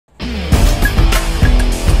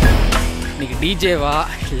இன்றைக்கி டிஜேவா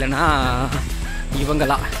இல்லைனா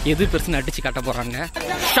இவங்களா எது பெருசுன்னு அடித்து காட்ட போகிறாங்க.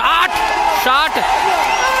 Shot shot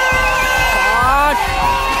shot.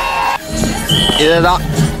 இதுதான்,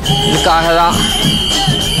 இதுக்காக தான்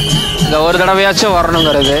இந்த ஒரு தடவையாச்சும்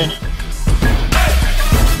வரணுங்கிறது.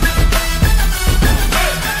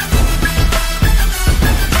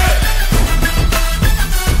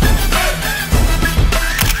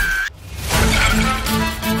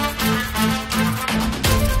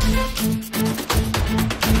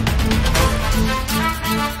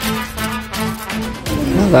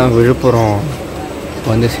 அதான் விழுப்புரம்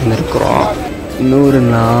வந்து சேர்ந்துருக்குறோம். இன்னொரு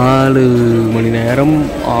 4 மணி நேரம்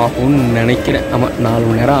ஆகும்னு நினைக்கிறேன். ஆமாம், 4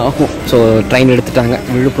 மணி நேரம் ஆகும். ஸோ ட்ரெயின் எடுத்துட்டாங்க,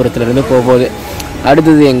 விழுப்புரத்துலேருந்து போகும்போது.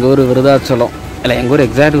 அடுத்தது எங்கள் ஊர் விருதாச்சலம். இல்லை, எங்கள் ஊர்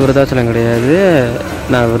எக்ஸாக்ட் விருதாச்சலம் கிடையாது.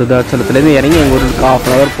 நான் விருதாச்சலத்துலேருந்து இறங்கி எங்கள் ஊருக்கு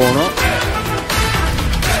 1/2 hour போனோம்.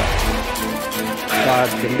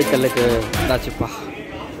 திண்டுக்கல்லுக்கு வந்தாச்சுப்பா,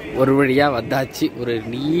 ஒரு வழியாக வந்தாச்சு. ஒரு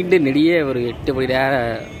நீண்ட நெடிய ஒரு 8 மணி நேர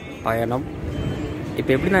பயணம்.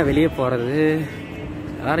 இப்போ எப்படி நான் வெளியே போகிறது?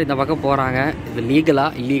 எல்லோரும் இந்த பக்கம் போகிறாங்க. இது லீகலா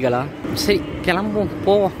இல்லீகலா? சரி, கிளம்புவோம்,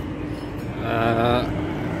 போவோம்.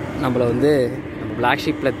 நம்மளை வந்து நம்ம பிளாக்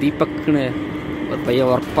ஷீப்பில் தீபக்னு ஒரு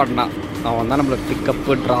பையன் ஒர்க் பண்ணான். அவன் தான் நம்மளை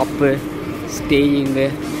பிக்கப்பு ட்ராப்பு ஸ்டேயிங்கு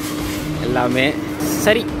எல்லாமே.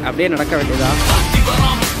 சரி, அப்படியே நடக்க வேண்டியதா.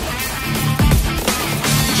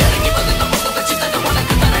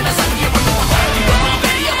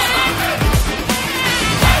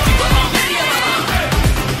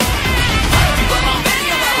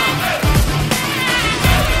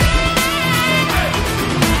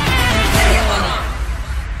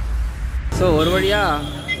 ஸோ ஒரு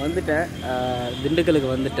வழியாக வந்துட்டேன், திண்டுக்கலுக்கு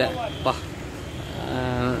வந்துட்டேன். பா,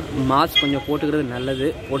 மாஸ்க் கொஞ்சம் போட்டுக்கிறது நல்லது,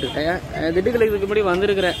 போட்டுக்கிட்டேன். திண்டுக்கலுக்கு இதுக்கு முன்னாடி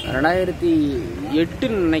வந்திருக்கிறேன்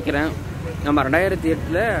 2008ன்னு நினைக்கிறேன். நம்ம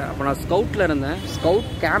 2008 அப்போ நான் ஸ்கவுட்டில் இருந்தேன். ஸ்கவுட்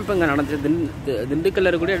கேம்ப் இங்கே நடந்துச்சு.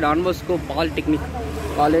 திண்டுக்கல்லில் இருக்கக்கூடிய டான் பாஸ்கோ பாலிடெக்னிக்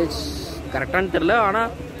காலேஜ், கரெக்டானு தெரில,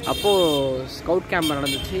 ஆனால் அப்போது ஸ்கவுட் கேம்ப்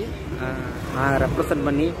நடந்துச்சு. நான் ரெப்ரசன்ட்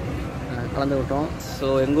பண்ணி கலந்துக்கிட்டோம். ஸோ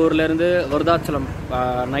எங்கள் ஊர்லேருந்து விருதாச்சலம்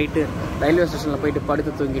நைட்டு ரயில்வே ஸ்டேஷனில் போயிட்டு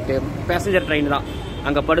படுத்து தூங்கிட்டு, பேசஞ்சர் ட்ரெயின் தான்,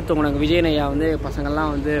 அங்கே படுத்தவங்க. நாங்கள் விஜயனையா வந்து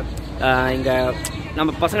பசங்கள்லாம் வந்து இங்கே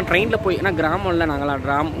நம்ம பசங்க ட்ரெயினில் போய், ஏன்னா கிராமம்ல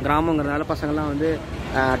நாங்களாம் கிராமங்கிறதுனால பசங்கள்லாம் வந்து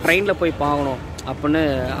ட்ரெயினில் போய் பார்க்கணும் அப்படின்னு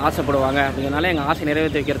ஆசைப்படுவாங்க. அப்படிங்கிறனால எங்கள் ஆசை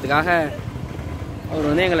நிறைவேற்றி வைக்கிறதுக்காக அவர்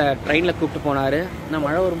வந்து எங்களை ட்ரெயினில் கூப்பிட்டு போனார். நான்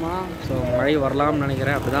மழை வருமா? ஸோ மழை வரலாம்னு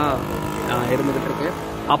நினைக்கிறேன். அப்படி தான் இருந்துக்கிட்டு இருக்கு.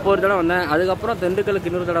 அப்போ ஒரு தடவை வந்தேன். அதுக்கப்புறம் திண்டுக்கலுக்கு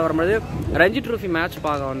இன்னொரு தடவை வரும்போது ரஞ்சி ட்ரோஃபி மேட்ச்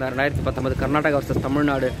பார்க்க வந்தேன். 2019 கர்நாடகா வர்சஸ்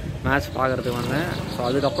தமிழ்நாடு மேட்ச் பார்க்குறதுக்கு வந்தேன். ஸோ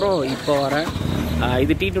அதுக்கப்புறம் இப்போ வரேன்,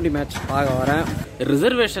 இது T20 மேட்ச் பார்க்க வரேன்.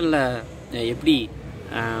 ரிசர்வேஷனில் எப்படி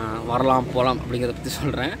வரலாம் போகலாம் அப்படிங்கிறத பற்றி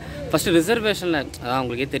சொல்கிறேன். ஃபஸ்ட்டு ரிசர்வேஷனில், அதான்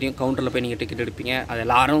உங்களுக்கே தெரியும், கவுண்டரில் போய் நீங்கள் டிக்கெட் எடுப்பீங்க. அது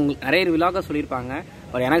எல்லோரும் நிறைய விழாக்க சொல்லியிருப்பாங்க.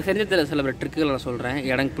 ஒரு எனக்கு தெரிஞ்ச சில ட்ரிக்குகளை நான் சொல்கிறேன்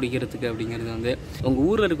இடம் பிடிக்கிறதுக்கு. அப்படிங்கிறது வந்து உங்கள்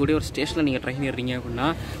ஊரில் இருக்கக்கூடிய ஒரு ஸ்டேஷனில் நீங்கள் ட்ரெயின் ஏறுறீங்க அப்படின்னா,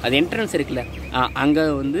 அது என்ட்ரன்ஸ் இருக்குல்ல, அங்கே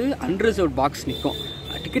வந்து அன்ரிசர்வ்ட் பாக்ஸ் நிற்கும்.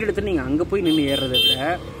 டிக்கெட் எடுத்து நீங்கள் அங்கே போய் நின்று ஏறுறதை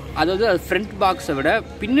விட, அதாவது அது ஃப்ரண்ட் பாக்ஸை விட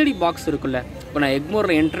பின்னாடி பாக்ஸ் இருக்குல்ல. இப்போ நான்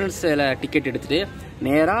எக்மோரில் என்ட்ரன்ஸில் டிக்கெட் எடுத்துகிட்டு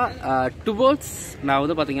நேராக டுவர்ட்ஸ் நான்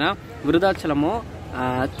வந்து பார்த்திங்கன்னா விருதாச்சலமோ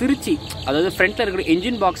திருச்சி, அதாவது ஃப்ரண்ட்டில் இருக்கிற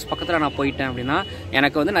என்ஜின் பாக்ஸ் பக்கத்தில் நான் போயிட்டேன் அப்படின்னா,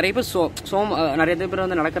 எனக்கு வந்து நிறைய பேர் நிறைய பேர்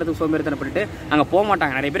வந்து நடக்கிறதுக்கு சோம்பேறித்தனம் பண்ணிட்டு அங்கே போக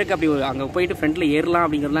மாட்டாங்க. நிறைய பேருக்கு அப்படி அங்கே போயிட்டு ஃப்ரண்ட்டில் ஏறலாம்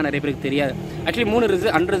அப்படிங்கிறதுலாம் நிறைய பேருக்கு தெரியாது. ஆக்சுவலி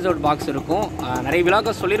 3 அன்ரிசர்வ்ட் பாக்ஸ் இருக்கும். நிறைய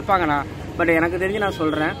விழாக்கள் சொல்லியிருப்பாங்க நான், பட் எனக்கு தெரிஞ்சு நான்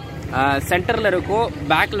சொல்கிறேன். சென்டரில் இருக்கும்,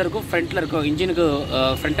 பேக்கில் இருக்கும், ஃப்ரண்ட்டில் இருக்கும். இன்ஜினுக்கு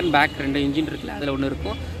ஃப்ரண்ட் அண்ட் பேக் 2 இன்ஜின் இருக்குல்ல, அதில் ஒன்று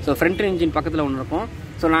இருக்கும். ஸோ ஃப்ரண்ட் இன்ஜின் பக்கத்தில் ஒன்று இருக்கும்.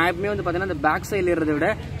 ஸோ நான் எப்பவுமே வந்து பார்த்தீங்கன்னா இந்த பேக் சைடில் ஏறதை விட,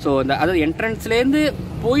 ஸோ இந்த அதாவது என்ட்ரன்ஸ்லேருந்து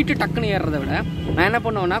போயிட்டு டக்குன்னு ஏறுறதை விட நான் என்ன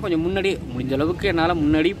பண்ணுவேன்னா, கொஞ்சம் முன்னாடி முடிஞ்ச அளவுக்கு என்னால்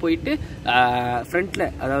முன்னாடி போயிட்டு ஃப்ரண்ட்டில்,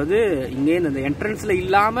 அதாவது இங்கேருந்து இந்த என்ட்ரன்ஸில்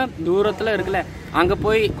இல்லாமல் தூரத்தில் இருக்குல்ல, அங்கே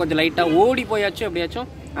போய் கொஞ்சம் லைட்டாக ஓடி போயாச்சும் எப்படியாச்சும்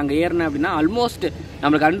அங்கே ஏறினேன் அப்படின்னா ஆல்மோஸ்ட்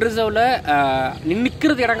நம்மளுக்கு அன்ரிசர்வில்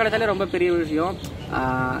நிற்கிறது இடம் கிடைச்சாலே ரொம்ப பெரிய விஷயம்.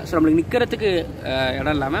 ஸோ நம்மளுக்கு நிற்கிறதுக்கு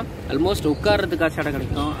இடம் இல்லாமல் ஆல்மோஸ்ட் உட்கார்றதுக்காச்சும் இடம்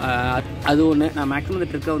கிடைக்கும். அது ஒன்று. நான் மேக்ஸிமம் இந்த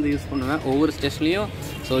ட்ரிக்கை வந்து யூஸ் பண்ணுவேன் ஒவ்வொரு ஸ்டேஷன்லேயும்.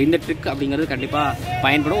 ஸோ இந்த ட்ரிக் அப்படிங்கிறது கண்டிப்பாக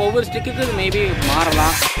பயன்படும். ஒவ்வொரு ஸ்ட்ரிக்குக்கு மேபி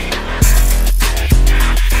மாறலாம்.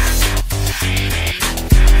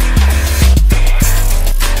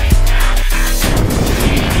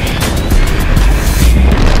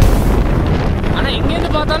 ஆனால்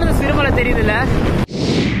எங்கேருந்து பார்த்தாலும் இந்த சிறுமலை தெரியுதுல்ல.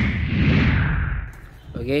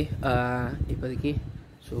 ஓகே, இப்போதைக்கு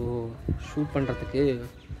ஸோ ஷூட் பண்ணுறதுக்கு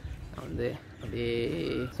நான் வந்து அப்படியே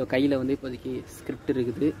ஸோ கையில் வந்து இப்போதைக்கு ஸ்கிரிப்ட்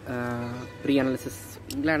இருக்குது. ப்ரீ அனாலிசிஸ்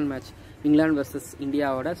இங்கிலாந்து வர்சஸ்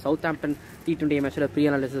இந்தியாவோட சவுத் ஆம்ப்டன் T20 மேட்சோட ப்ரீ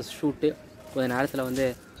அனாலிசிஸ் ஷூட்டு கொஞ்சம் நேரத்தில் வந்து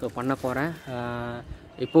ஸோ பண்ண போகிறேன்.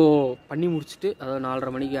 இப்போது பண்ணி முடிச்சுட்டு, அதாவது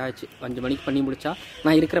 4:30 மணிக்கு ஆச்சு, 5 மணிக்கு பண்ணி முடித்தா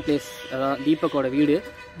நான் இருக்கிற பிளேஸ், அதாவது தீபக்கோட வீடு,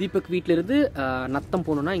 தீபக் வீட்டிலேருந்து நத்தம்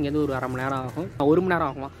போகணுன்னா இங்கேருந்து ஒரு 1/2 மணி நேரம் ஆகும், 1 மணி நேரம்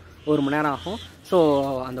ஆகுமா, 1 மணி நேரம் ஆகும். ஸோ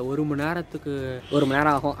அந்த 1 மணி நேரத்துக்கு 1 மணி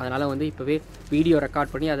நேரம் ஆகும். அதனால் வந்து இப்போவே வீடியோ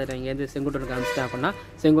ரெக்கார்ட் பண்ணி அதை இங்கேருந்து செங்குட்டனுக்கு அனுப்பிச்சிட்டேன் அப்படின்னா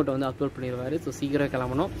செங்குட்டை வந்து அப்லோட் பண்ணிடுவார். ஸோ சீக்கிரம்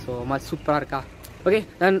கிளம்பணும். ஸோ மாதிரி சூப்பராக இருக்கா? ஓகே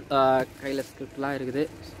தென் கையில் ஸ்கிரிப்ட்லாம் இருக்குது.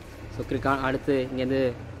 ஸோ அடுத்து இங்கேருந்து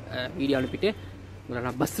வீடியோ அனுப்பிட்டு உங்களை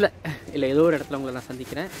நான் பஸ்ஸில் இல்லை ஏதோ ஒரு இடத்துல உங்களை நான்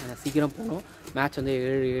சந்திக்கிறேன். சீக்கிரம் போகணும். மேட்ச் வந்து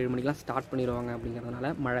 7 மணிக்கெலாம் ஸ்டார்ட் பண்ணிடுவாங்க. அப்படிங்கிறதுனால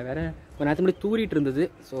மழை வேறு ஒரு நேரத்துக்கு முன்னாடி தூரிட்டு இருந்தது.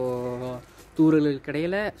 ஸோ தூரலுக்கு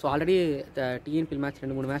இடையில் so already TNPL match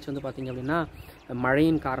 2-3 match வந்து பார்த்திங்க அப்படின்னா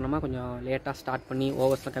மழையின் காரணமாக கொஞ்சம் லேட்டாக ஸ்டார்ட் பண்ணி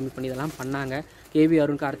ஓவர்ஸ்லாம் கம்மி பண்ணி இதெல்லாம் பண்ணாங்க. கேவி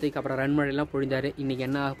அருண் கார்த்திக் அப்புறம் ரன் மழையெல்லாம் பொழிஞ்சார். இன்றைக்கி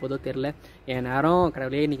என்ன ஆக போதோ தெரில. என் நேரம்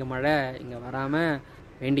கடவுளே இன்றைக்கி மழை இங்கே வராமல்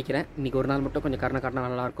வேண்டிக்கிறேன். இன்றைக்கி ஒரு நாள் மட்டும் கொஞ்சம் கருணை காட்டினா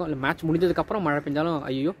நல்லாயிருக்கும். இல்லை மேட்ச் முடிஞ்சதுக்கப்புறம் மழை பெஞ்சாலும்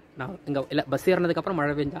ஐயோ நான் இங்கே இல்லை பஸ் ஏறினதுக்கப்புறம்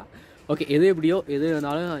மழை பெஞ்சா ஓகே, எது எப்படியோ எது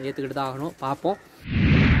இருந்தாலும் ஏற்றுக்கிட்டு தான் ஆகணும். பார்ப்போம்.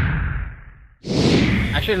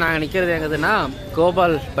 ஆக்சுவலி நாங்கள் நிற்கிறது எங்கதுன்னா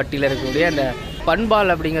கோபால்பட்டியில் இருக்கக்கூடிய அந்த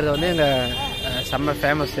பண்பால் அப்படிங்கிறது வந்து எங்கள் செம்ம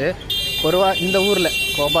ஃபேமஸ்ஸு. பொதுவாக இந்த ஊரில்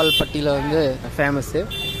கோபால்பட்டியில் வந்து ஃபேமஸ்ஸு.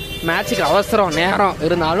 மேட்ச்சுக்கு அவசரம் நேரம்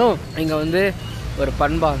இருந்தாலும் இங்கே வந்து ஒரு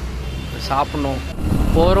பண்பால் சாப்பிட்ணும்.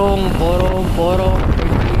 போகிறோம்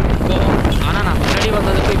ஆனால் நான் முன்னாடி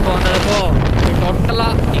வந்ததுக்கும் இப்போ வந்ததுக்கும்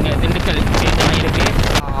டோட்டலாக இங்கே திண்டுக்கல் சேஞ்ச் ஆகிருக்கு.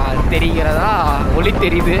 தெரிகிறதா? ஒளி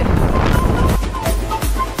தெரியுது.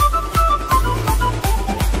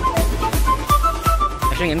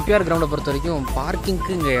 என்பிஆர் கிரவுண்டை பொறுத்த வரைக்கும்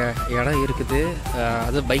பார்க்கிங்க்கு இங்கே இடம் இருக்குது.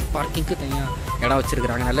 அது பைக் பார்க்கிங்க்கு தனியாக இடம்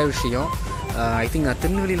வச்சுருக்குறாங்க. நல்ல விஷயம். ஐ திங்க் நான்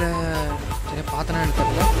திருநெல்வேலியில் பார்த்தேன்னா எனக்கு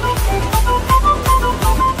தெரியல.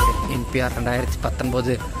 என்பிஆர்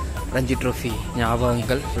 2019 ரஞ்சி ட்ரோஃபி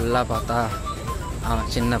ஞாபகங்கள் ஃபுல்லாக பார்த்தா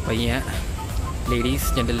சின்ன பையன், லேடிஸ்,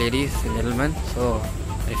 ஜென்டில்மேன். ஸோ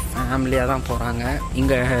ஃபேமிலியாக தான் போகிறாங்க.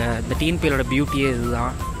 இங்கே இந்த டிஎன்பிஎலோட பியூட்டியே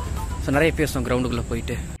இதுதான். ஸோ நிறைய பேசுவோம் கிரவுண்டுக்குள்ளே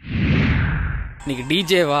போயிட்டு. இன்றைக்கி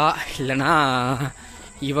டிஜேவா இல்லைனா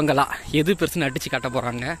இவங்களா எது பெருசுன்னு அடித்து காட்ட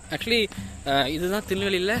போகிறாங்க. ஆக்சுவலி இதுதான்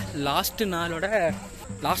திருநெல்வேலியில் லாஸ்ட்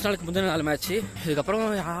நாளுக்கு முந்தின நாள் மேட்ச்சு. இதுக்கப்புறம்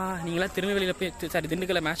நீங்களாம் திருநெல்வேலியில் போய்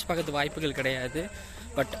திண்டுக்கல்ல மேட்ச் பார்க்கறது வாய்ப்புகள் கிடையாது.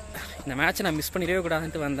 பட் இந்த மேட்ச்சை நான் மிஸ் பண்ணிடவே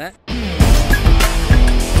கூடாதுன்ட்டு வந்தேன்.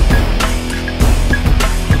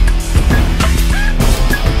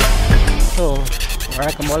 ஸோ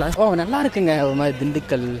வழக்கம் போல் நல்லா இருக்குங்க. ஒரு மாதிரி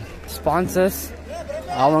திண்டுக்கல் ஸ்பான்சர்ஸ்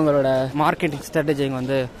அவங்களோட மார்க்கெட்டிங் ஸ்ட்ராட்டஜி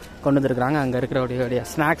வந்து கொண்டு வந்துருக்குறாங்க. அங்கே இருக்கிற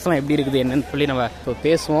ஸ்நாக்ஸ்லாம் எப்படி இருக்குது என்னன்னு சொல்லி நம்ம இப்போ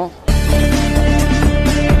பேசுவோம்.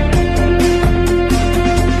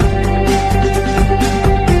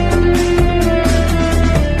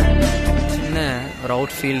 சின்ன ஒரு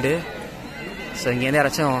அவுட் ஃபீல்டு. ஸோ இங்கேருந்து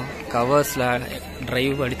யாராச்சும் கவர்ஸில்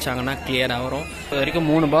ட்ரைவ் அடித்தாங்கன்னா கிளியராக வரும். இப்போ வரைக்கும்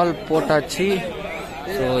 3 பால் போட்டாச்சு.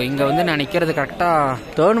 ஸோ இங்கே வந்து நான் நிற்கிறது கரெக்டாக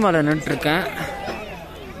தேர்ட் மேலே நின்றுட்டுருக்கேன்.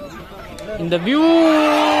 இந்த வியூ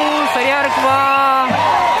சரியா இருக்குவா?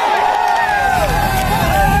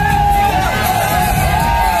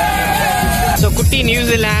 ஸோ குட்டி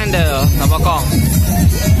நியூசிலாண்டு பக்கம்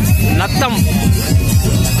Natham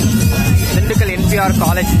Dindigul NPR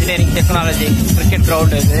college engineering technology cricket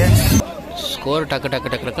ground. இது ஸ்கோர்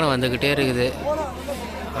டக்குன்னு வந்துக்கிட்டே இருக்குது.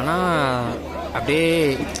 ஆனால் அப்படியே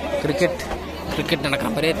கிரிக்கெட் நடக்கிற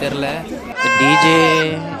மாதிரியே தெரில.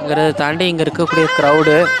 டிஜேங்கிறத தாண்டி இங்கே இருக்கக்கூடிய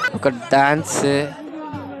க்ரௌடு பக்கம் டான்ஸு,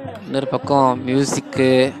 இன்னொரு பக்கம் மியூசிக்கு,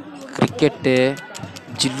 கிரிக்கெட்டு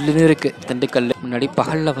ஜில்லுன்னு இருக்குது திண்டுக்கல். முன்னாடி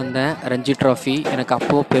பகலில் வந்தேன் ரஞ்சி ட்ராஃபி. எனக்கு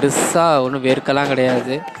அப்போது பெருசாக ஒன்றும் வேர்க்கெல்லாம்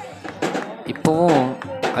கிடையாது. இப்போவும்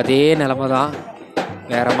அதே நிலமை தான்,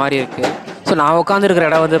 வேறு மாதிரி இருக்குது. ஸோ நான் உட்காந்துருக்கிற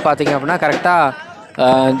இடம் வந்து பார்த்திங்க அப்படின்னா கரெக்டாக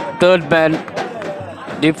third man,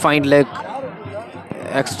 deep fine leg,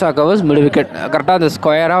 extra covers, mid wicket, கரெக்டாக அந்த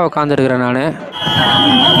ஸ்கொயராக உட்காந்துருக்கிறேன் நான்.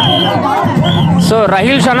 ஸோ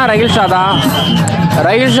ரஹீல் ஷா தான்.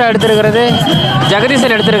 ரஹீல் ஷா எடுத்துருக்கிறது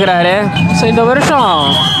ஜெகதீஷன் எடுத்துருக்கிறாரு. ஸோ இந்த வருஷம்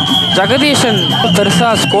ஜெகதீஷன்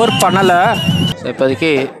பெருசாக ஸ்கோர் பண்ணலை. ஸோ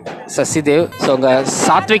இப்போதைக்கு சசிதேவ். ஸோ உங்க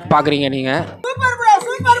சாத்விக் பார்க்குறீங்க நீங்கள்.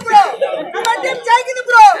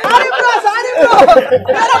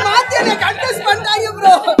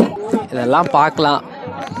 இதெல்லாம் பார்க்கலாம்.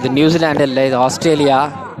 இது நியூசிலாண்டு இல்லை, இது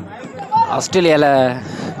ஆஸ்திரேலியாவில்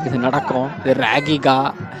இது நடக்கும். இது ரேகிகா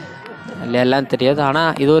இல்லை எல்லாம் தெரியாது.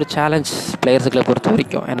 ஆனால் இது ஒரு சேலஞ்ச் பிளேயர்ஸுக்களை பொறுத்த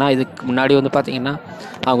வரைக்கும். ஏன்னா இதுக்கு முன்னாடி வந்து பார்த்திங்கன்னா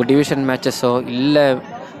அவங்க டிவிஷன் மேட்சஸோ இல்லை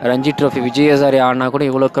ரஞ்சி ட்ரோஃபி விஜயசாரி ஆடினா கூட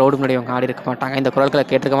இவ்வளோ க்ரௌடு முன்னாடி அவங்க ஆடி இருக்க மாட்டாங்க. இந்த குரல்களை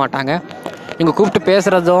கேட்டிருக்க மாட்டாங்க. இவங்க கூப்பிட்டு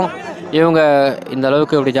பேசுகிறதும் இவங்க இந்த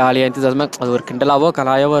அளவுக்கு இப்படி ஜாலியாக எந்தூசியாசமாக அது ஒரு கிண்டலாவோ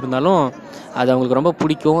கலாயாவோ இருந்தாலும் அது அவங்களுக்கு ரொம்ப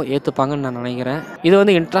பிடிக்கும், ஏற்றுப்பாங்கன்னு நான் நினைக்கிறேன். இது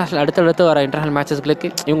வந்து இன்டர்நேஷ்னல் அடுத்தடுத்து வர இன்டர்நேஷ்னல் மேட்சஸ்களுக்கு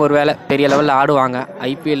இவங்க ஒரு வேளை பெரிய லெவலில் ஆடுவாங்க.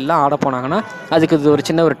 ஐபிஎல்லாம் ஆட போனாங்கன்னா அதுக்கு இது ஒரு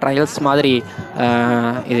சின்ன ஒரு ட்ரையல்ஸ் மாதிரி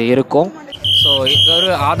இது இருக்கும். ஸோ இவர்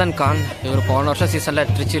ஆதன் கான், இவர் போன வருஷம்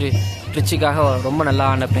சீசனில் ட்ரிச்சிக்காக ரொம்ப நல்லா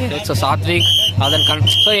ஆன பிளேயர். ஸோ சாத்விக், ஆதன் கான்,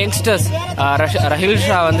 ஸோ யங்ஸ்டர்ஸ் ரஹில்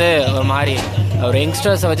ஷா வந்து ஒரு மாதிரி ஒரு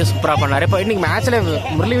யங்ஸ்டர்ஸை வச்சு சூப்பராக பண்ணார். இப்போ இன்றைக்கி மேட்ச்சில்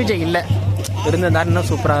முரளி விஜய் இல்லை, இருந்திருந்தாரு இன்னும்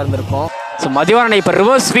சூப்பராக இருந்திருக்கும். ஸோ மதிவானனை இப்போ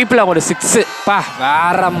ரிவர்ஸ் ஸ்வீப்பில் ஒரு 6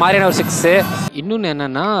 வேறு மாதிரியான ஒரு 6. இன்னொன்று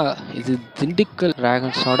என்னென்னா இது திண்டுக்கல்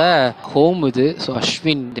டிராகன்ஸோட ஹோம் இது. ஸோ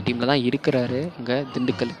அஸ்வின் இந்த டீமில் தான் இருக்கிறாரு இங்கே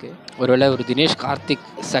திண்டுக்கலுக்கு. ஒருவேளை ஒரு தினேஷ் கார்த்திக்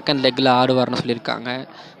செகண்ட் லெக்கில் ஆடுவார்னு சொல்லியிருக்காங்க.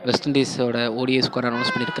 வெஸ்ட் இண்டீஸோட ஓடிஐ ஸ்குவாட்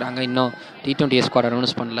அனௌன்ஸ் பண்ணியிருக்காங்க, இன்னும் T20 ஸ்குவாட்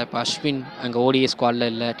அனௌன்ஸ் பண்ணல. இப்போ அஸ்வின் அங்கே ஓடிஐ ஸ்குவாடில்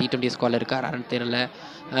இல்லை, T20 ஸ்குவாடில் இருக்காரான்னு தெரியல.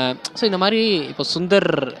 ஸோ இந்த மாதிரி இப்போ சுந்தர்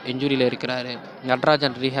இன்ஜுரியில் இருக்கிறாரு,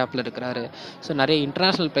 நடராஜன் ரீஹேப்பில் இருக்கிறாரு. ஸோ நிறைய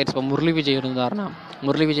இன்டர்நேஷ்னல் பிளேயர்ஸ் இப்போ முரளி விஜய் இருந்தார்னா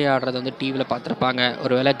முரளி விஜய் ஆடுறது வந்து டிவியில் பார்த்துருப்பாங்க.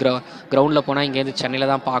 ஒரு வேளை கிரவுண்டில் போனால் இங்கேருந்து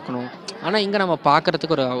சென்னையில் தான் பார்க்கணும். ஆனால் இங்கே நம்ம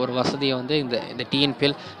பார்க்குறதுக்கு ஒரு வசதியை வந்து இந்த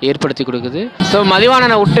TNPL ஏற்படுத்தி கொடுக்குது. ஸோ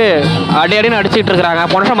மதிவானனை விட்டு அடின்னு அடிச்சுட்டு இருக்கிறாங்க.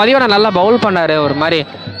 போன வருஷம் மதிவானன் நல்லா பவுல் பண்ணார், ஒரு மாதிரி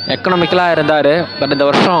எக்கனாமிக்கலாக இருந்தார். பட் இந்த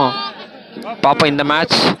வருஷம் பார்ப்போம். இந்த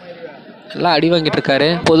மேட்ச் எல்லாம் அடி வாங்கிட்டு இருக்காரு.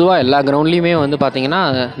 பொதுவாக எல்லா கிரவுண்ட்லேயுமே வந்து பார்த்தீங்கன்னா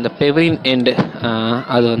இந்த பெவிலியன் எண்டு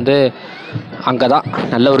அது வந்து அங்கே தான்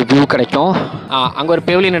நல்ல ஒரு வியூ கிடைக்கும். அங்கே ஒரு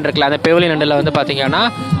பெவிலியன் எண்ட் இருக்குல்ல, அந்த பெவிலியன் எண்டில் வந்து பார்த்தீங்கன்னா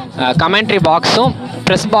கமெண்ட்ரி பாக்ஸும்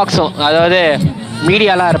ப்ரெஸ் பாக்ஸும், அதாவது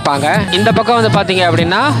மீடியாலாம் இருப்பாங்க. இந்த பக்கம் வந்து பார்த்தீங்க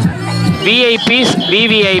அப்படின்னா விஐபிஸ்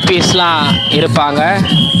விவிஐபிஸ்லாம் இருப்பாங்க.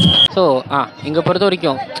 ஸோ இங்கே பொறுத்த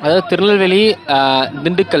வரைக்கும் அதாவது திருநெல்வேலி,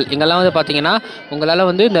 திண்டுக்கல் இங்கெல்லாம் வந்து பார்த்தீங்கன்னா உங்களால்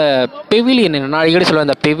வந்து இந்த பெவிலியன், நான் அடிக்கடி சொல்லுவேன்,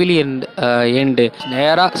 இந்த பெவிலியன் எண்டு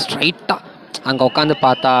நேராக ஸ்ட்ரைட்டாக அங்கே உட்காந்து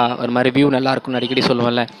பார்த்தா ஒரு மாதிரி வியூ நல்லாயிருக்கும்னு அடிக்கடி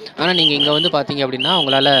சொல்லுவேன்ல. ஆனால் நீங்கள் இங்கே வந்து பார்த்தீங்க அப்படின்னா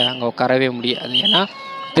உங்களால் அங்கே உட்காரவே முடியாது. ஏன்னா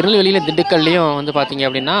திருநெல்வேலியில் திண்டுக்கல்லையும் வந்து பார்த்தீங்க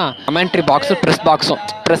அப்படின்னா கமெண்ட்ரி பாக்ஸும் ப்ரெஸ் பாக்ஸும்,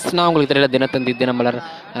 ப்ரெஸ்னால் உங்களுக்கு தெரியல தினத்தந்தி, தினமலர்,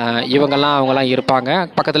 அவங்கெல்லாம் இருப்பாங்க.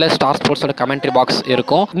 பக்கத்தில் ஸ்டார் ஸ்போர்ட்ஸோட கமெண்ட்ரி பாக்ஸ்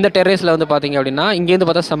இருக்கும். இந்த டெரேஸில் வந்து பார்த்தீங்க அப்படின்னா இங்கேருந்து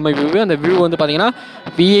பார்த்தா செம்ம வியூ. அந்த வியூ வந்து பார்த்தீங்கன்னா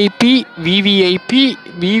விஐபி விவிஐபி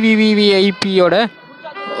விவிவிவிஐபியோட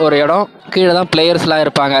ஒரு இடம். கீழே தான் பிளேயர்ஸ்லாம்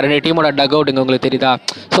இருப்பாங்க. 2 டீமோட டக் அவுட் இங்கே உங்களுக்கு தெரியுதா?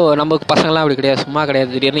 ஸோ நமக்கு பசங்களாம் அப்படி கிடையாது, சும்மா கிடையாது.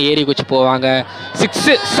 திடீர்னு ஏறி குச்சி போவாங்க.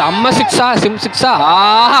 6 செம்ம 6ஆ, சிம் 6ஆ,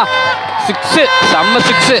 ஆஹா 6 செம்ம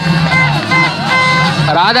 6.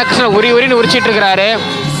 ராதாகிருஷ்ணன் உரின்னு உரிச்சிட்டு இருக்கிறாரு.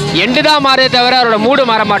 எண்டு தான் மாறதே தவிர அவரோட மூடு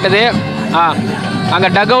மாற மாட்டுது. அங்கே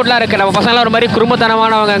டக் அவுட்லாம் இருக்குது. நம்ம பசங்களாம் ஒரு மாதிரி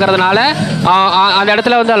குறும்புத்தனமானவங்கிறதுனால அந்த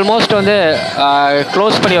இடத்துல வந்து ஆல்மோஸ்ட் வந்து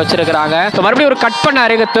க்ளோஸ் பண்ணி வச்சுருக்கிறாங்க. ஸோ மறுபடியும் ஒரு கட்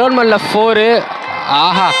பண்ணார். இங்கே தேர்ட் மல்ல 4.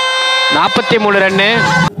 ஆஹா 43 ரன்னு.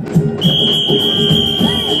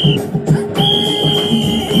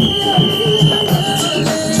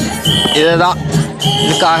 இதுதான்,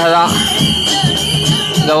 இதுக்காக தான்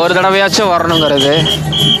இந்த ஒரு தடவையாச்சும் வரணுங்கிறது.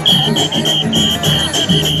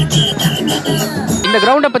 இந்த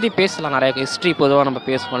கிரவுண்டை பற்றி பேசலாம், நிறைய ஹிஸ்ட்ரி பொதுவாக நம்ம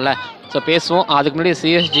பேசுவோம்ல. ஸோ பேசுவோம். அதுக்கு முன்னாடி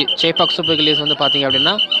சிஎஸ்ஜி சேப்பாக் சூப்பர் கில்லிஸ் வந்து பார்த்தீங்க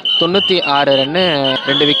அப்படின்னா 96 ரன்னு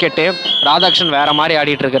 2 விக்கெட்டு. ராதாகிருஷ்ணன் வேறு மாதிரி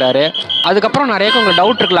ஆடிட்டு இருக்கிறாரு. அதுக்கப்புறம் நிறைய உங்களுக்கு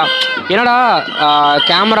டவுட் இருக்கலாம், என்னடா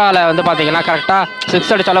கேமராவில் வந்து பார்த்தீங்கன்னா கரெக்டாக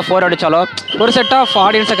 6 அடித்தாலோ 4 அடித்தாலோ ஒரு செட் ஆஃப்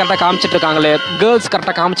ஆடியன்ஸை கரெக்டாக காமிச்சிட்டு இருக்காங்களே, கேர்ள்ஸ்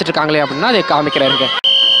கரெக்டாக காமிச்சிட்டு இருக்காங்களே அப்படின்னா அதை காமிக்கிறாருங்க.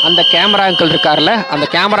 அந்த கேமரா அங்கிள் இருக்கார்ல, அந்த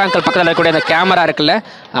கேமரா அங்கிள் பக்கத்தில் இருக்கக்கூடிய அந்த கேமரா இருக்குல்ல,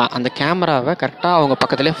 அந்த கேமராவை கரெக்டாக அவங்க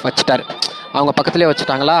பக்கத்துலேயே வச்சுட்டாரு. அவங்க பக்கத்துலேயே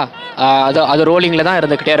வச்சுட்டாங்களா, அது ரோலிங்கில் தான்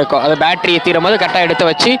இருந்துக்கிட்டே இருக்கும். அது பேட்டரி தீரும் போது கரெக்டாக எடுத்து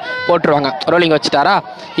வச்சு போட்டுருவாங்க. ரோலிங் வச்சுட்டாரா.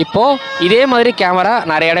 இப்போது இதே மாதிரி கேமரா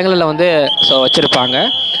நிறைய இடங்களில் வந்து வச்சுருப்பாங்க.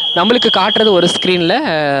 நம்மளுக்கு காட்டுறது ஒரு ஸ்க்ரீனில்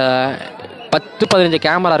 10-15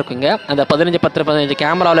 கேமரா இருக்குங்க. அந்த 10-15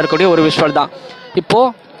 கேமராவில் இருக்கக்கூடிய ஒரு விஷுவல் தான்.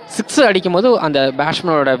 இப்போது 6 அடிக்கும் போது அந்த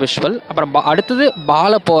பேட்ஸ்மேனோட விஷுவல், அப்புறம் அடுத்தது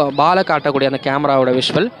பாலை காட்டக்கூடிய அந்த கேமராவோட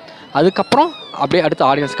விஷுவல், அதுக்கப்புறம் அப்படியே அடுத்து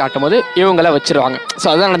ஆடியன்ஸ் காட்டும் போது இவங்கள வச்சுருவாங்க. ஸோ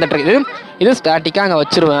அதுதான் நடந்துட்டு இது ஸ்டாட்டிக்காக அங்கே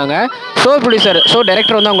வச்சுருவாங்க. ஷோ ப்ரொடியூசர், ஷோ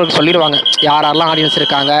டைரக்டர் வந்து அவங்களுக்கு சொல்லிடுவாங்க யாரெல்லாம் ஆடியன்ஸ்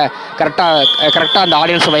இருக்காங்க, கரெக்டாக அந்த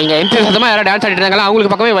ஆடியன்ஸ் வைங்க. எந்தவிதமாக யாரும் டான்ஸ் ஆடிட்டு இருக்காங்களா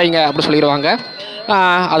அவங்களுக்கு பக்கமே வைங்க அப்படின்னு சொல்லிடுவாங்க.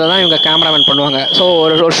 அதை தான் இவங்க கேமராமேன் பண்ணுவாங்க. ஸோ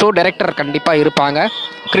ஒரு ஷோ டைரக்டர் கண்டிப்பாக இருப்பாங்க.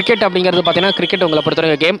 கிரிக்கெட் அப்படிங்கிறது பார்த்தீங்கன்னா கிரிக்கெட் உங்களை பொறுத்த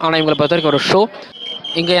வரைக்கும் கேம், ஆனால் இவங்களை பொறுத்த வரைக்கும் ஒரு ஷோ.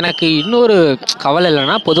 இங்கே எனக்கு இன்னொரு கவலை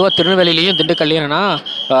இல்லைன்னா, பொதுவாக திருநெல்வேலியிலையும் திண்டுக்கல்லையும் என்னென்னா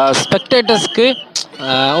ஸ்பெக்டேட்டர்ஸ்க்கு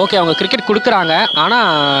ஓகே அவங்க கிரிக்கெட் கொடுக்குறாங்க, ஆனால்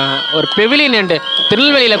ஒரு பெவிலியன் எண்டு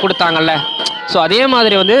திருநெல்வேலியில் கொடுத்தாங்கல்ல, ஸோ அதே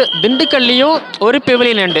மாதிரி வந்து திண்டுக்கல்லையும் ஒரு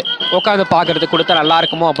பெவிலியன் எண்டு உட்காந்து பார்க்குறதுக்கு கொடுத்தா நல்லா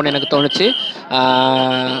இருக்குமோ அப்படின்னு எனக்கு தோணுச்சு.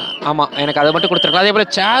 ஆமாம், எனக்கு அதை மட்டும் கொடுத்துருக்கலாம். அதே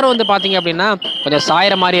போல் சேரும் வந்து பார்த்தீங்க அப்படின்னா கொஞ்சம்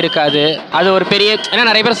சாயிற மாதிரி இருக்காது. அது ஒரு பெரிய, ஏன்னா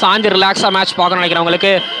நிறைய பேர் சாஞ்சு ரிலாக்ஸாக மேட்ச் பார்க்கணும்னு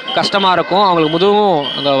நினைக்கிறவங்களுக்கு கஷ்டமாக இருக்கும், அவங்களுக்கு முதுகும்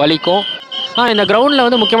அங்கே வலிக்கும். இந்த கிரவுண்டில்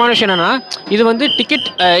வந்து முக்கியமான விஷயம் என்னென்னா, இது வந்து டிக்கெட்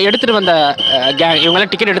எடுத்துகிட்டு வந்த கேங்,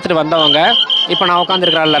 இவங்களாம் டிக்கெட் எடுத்துகிட்டு வந்தவங்க. இப்போ நான்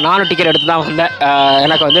உட்காந்துருக்கிறேன்ல, நானும் டிக்கெட் எடுத்து தான் வந்தேன்.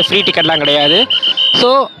 எனக்கு வந்து ஃப்ரீ டிக்கெட்லாம் கிடையாது. ஸோ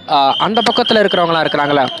அந்த பக்கத்தில் இருக்கிறவங்களாம்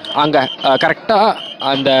இருக்கிறாங்களே, அங்கே கரெக்டாக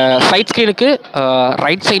அந்த சைட் ஸ்க்ரீனுக்கு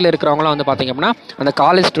ரைட் சைடில் இருக்கிறவங்களாம் வந்து பார்த்திங்க அப்படின்னா அந்த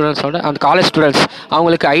காலேஜ் ஸ்டூடெண்ட்ஸ்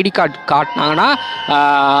அவங்களுக்கு ஐடி கார்டு காட்டினாங்கன்னா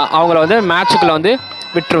அவங்கள வந்து மேட்சுக்குள்ளே வந்து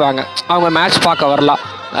விட்டுருவாங்க. அவங்க மேட்ச் பார்க்க வரலாம்.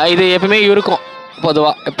 இது எப்பவுமே இருக்கும்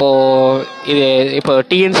பொதுவாக. இப்போ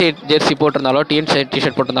DNC Jersey போட்டிருந்தாலோ, DNC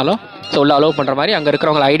T shirt போட்டிருந்தாலோ so உள்ளே அலோவ் பண்ணுற மாதிரி அங்கே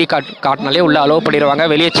இருக்கிறவங்க ஐடி கார்டு காட்டினாலே உள்ளே அலோவ் பண்ணிடுவாங்க.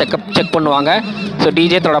 வெளியே செக் பண்ணுவாங்க. ஸோ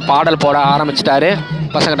டிஜே தன்னோட பாடல் போட ஆரம்பிச்சிட்டாரு.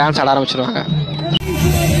 பசங்க டான்ஸ் ஆட ஆரம்பிச்சிடுவாங்க.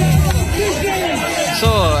 ஸோ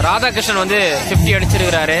ராதாகிருஷ்ணன் வந்து 50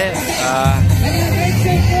 அடிச்சிருக்கிறாரு.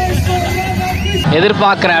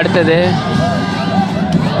 எதிர்பார்க்குற அடுத்தது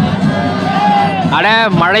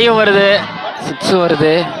மழையும் வருது, 6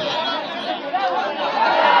 வருது.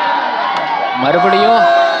 மறுபடியும்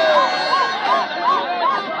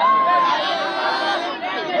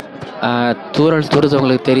தூரல் தூருது.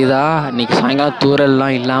 உங்களுக்கு தெரியுதா? இன்னைக்கு சாயங்காலம்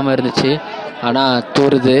தூரல்லாம் இல்லாமல் இருந்துச்சு, ஆனால்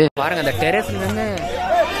தூருது பாருங்க. அந்த டெரஸ்லேருந்து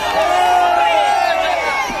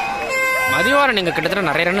மதிவாரம் நீங்கள் கிட்டத்தட்ட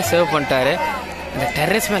நிறைய ரன் சேவ் பண்ணிட்டாரு. அந்த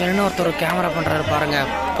டெரஸ் மேலே நின்று ஒருத்தர் கேமரா பண்ணுறாரு பாருங்க.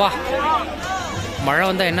 அப்பா, மழை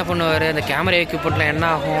வந்தால் என்ன பண்ணுவார்? அந்த கேமரா எக்யூப்மெண்ட்லாம் என்ன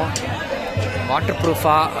ஆகும்? வாட்டர்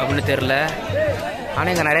ப்ரூஃபா அப்படின்னு தெரில.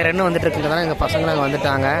 ஆனால் இங்கே நிறைய ரன் வந்துட்டு இருக்குங்கிறதால எங்கள் பசங்களும் அங்கே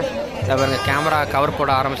வந்துட்டாங்க. பாருங்க, கேமரா கவர்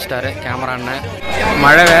போட ஆரம்பிச்சிட்டாரு கேமரான்னு.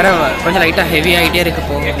 மழை வேற கொஞ்சம் லைட்டாக ஹெவி ஆகிட்டே இருக்குது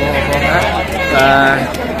போக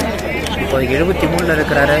இப்போ 73ல்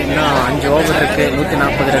இருக்கிறாரு. இன்னும் 5 ஓவர் இருக்குது,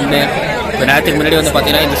 140 ரன்னு. இப்போ நேரத்துக்கு முன்னாடி வந்து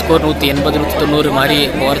பார்த்தீங்கன்னா இந்த ஸ்கோர் 180 190 மாதிரி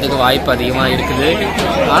போகிறதுக்கு வாய்ப்பு அதிகமாக இருக்குது.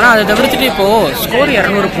 ஆனால் அதை தவிர்த்துட்டு இப்போது ஸ்கோர்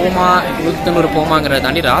 200 போமா 190 போமாங்கிறத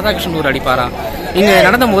தாண்டி ராதாகிருஷ்ணன் 100 அடிப்பாரா? இங்கே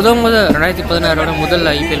நடந்த முதல் 2016 முதல்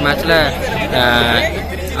ஐபிஎல் மேட்ச்சில்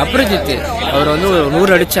அப்ரஜித் அவர் வந்து ஒரு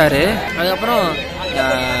 100 அடித்தார். அதுக்கப்புறம்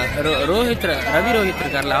ரவி ரோஹித்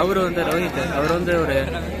இருக்கார்ல, அவர் வந்து ஒரு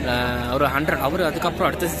 100. அவர் அதுக்கப்புறம்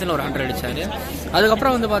அடுத்த சீசனில் ஒரு 100 அடித்தார்.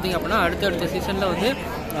 அதுக்கப்புறம் வந்து பார்த்திங்க அப்படின்னா அடுத்த சீசனில் வந்து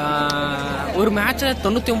ஒரு மேட்சில்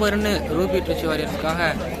 99 ரன்னு ரூபி ட்ரிச்சி வாரியர்ஸுக்காக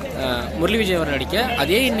முரளி விஜய் அவர் அடிக்க,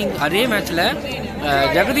 அதே மேட்ச்சில்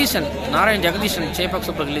நாராயண் ஜெகதீஷன் சேப்பாக்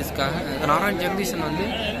சூப்பர் கில்லிஸ்க்காக நாராயண் ஜெகதீஷன் வந்து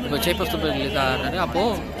இப்போ சேப்பாக் சூப்பர் கில்லிஸ்க்காக ஆடுறாரு.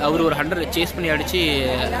 அப்போது அவர் ஒரு 100 சேஸ் பண்ணி அடித்து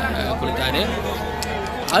கொடுத்தாரு.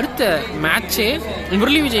 அடுத்த மேட்ச்சே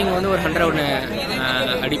முரளி விஜய் இங்கே வந்து ஒரு 100 ஒன்று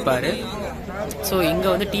அடிப்பார். ஸோ இங்கே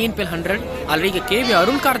வந்து டிஎன்பிஎல் 100 ஆல்ரெடி இங்கே கேவி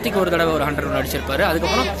அருண் கார்த்திக் ஒரு தடவை ஒரு 100 ஒன்று அடிச்சிருப்பாரு.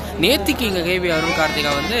 அதுக்கப்புறம் நேத்திக்கு இங்கே கேவி அருண்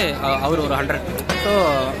கார்த்திகா வந்து அவர் ஒரு 100. ஸோ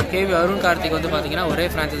கேவி அருண் கார்த்திக் வந்து பார்த்தீங்கன்னா ஒரே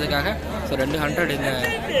ஃப்ரான்ச்சைஸுக்காக ஸோ 200 இங்கே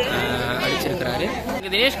அடிச்சிருக்கிறாரு.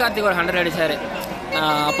 இங்கே தினேஷ் கார்த்திக் ஒரு 100 அடித்தார்.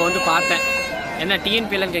 அப்போ வந்து பார்த்தேன், என்ன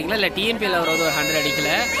டிஎன்பிஎல்னு கேட்கல, இல்லை டிஎன்பிஎல் அவர் வந்து ஒரு 100 அடிக்கல.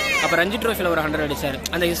 அப்போ ரஞ்சி ட்ரோஃபியில் ஒரு 100 அடித்தார்.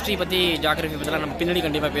 அந்த ஹிஸ்ட்ரி பற்றி ஜாகிரஃபி பற்றிலாம் நம்ம பின்னாடி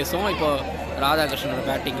கண்டிப்பாக பேசுவோம். இப்போது ராதாகிருஷ்ணனோட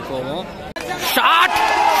பேட்டிங்கு போவோம். ஷாட்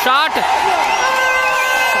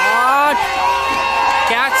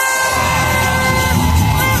கேட்ச்,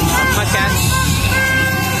 செம்ம கேட்ச்.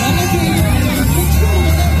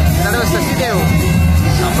 சசிதேவ்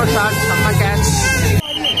செம்ம ஷாட், செம்ம கேட்ச்.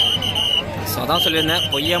 ஸோ அதான் சொல்லியிருந்தேன்,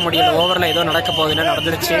 பொய்யா முடியல ஓவரில் ஏதோ நடக்க போகுதுன்னு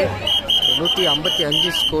நடந்துருச்சு.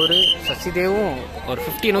 155 ஸ்கோரு. சசிதேவும் ஒரு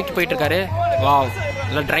 50 நோக்கி போயிட்டு இருக்காரு. வாவ்,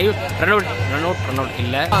 இல்லை டிரைவ் ரன் அவுட்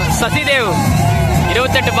இல்லை. சசிதேவ்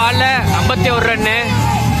 28 பால்ல 51 ரன்னு.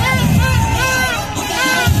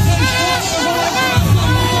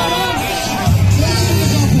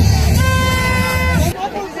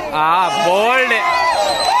 போல்டு.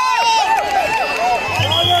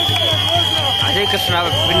 அஜய் கிருஷ்ணா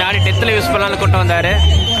பின்னாடி 10th யூஸ் பண்ணலான்னு கொண்டு வந்தாரு.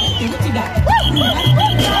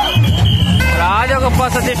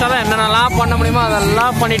 ராஜகோபால் சதீஷால என்னென்னலாம் பண்ண முடியுமோ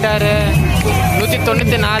அதெல்லாம் பண்ணிட்டாரு.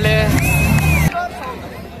 194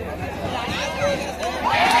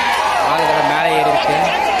 மேலே ஏறி இருக்கு.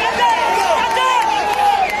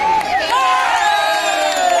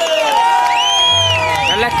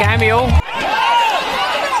 நல்ல கேமியோ.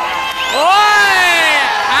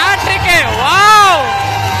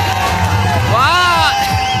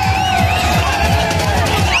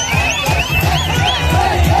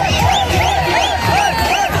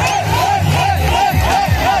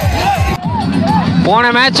 போன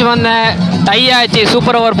மேட்ச் வந்தேன், டை ஆச்சு,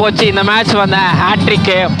 சூப்பர் ஓவர் போச்சு. இந்த மேட்ச் வந்தேன்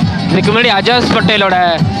ஹேட்ரிக்கு. இதுக்கு முன்னாடி அஜாஸ் பட்டேலோட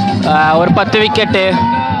ஒரு 10 விக்கெட்டு.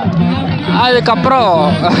 அதுக்கப்புறம்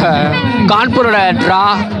கான்பூரோட ட்ரா,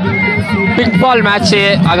 பிக் பால் மேட்ச்சு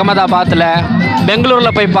அகமதாபாத்தில்,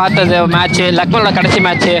 பெங்களூரில் போய் பார்த்தது மேட்ச்சு, லக்னோட கடைசி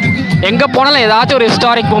மேட்ச்சு. எங்கே போனாலும் ஏதாச்சும் ஒரு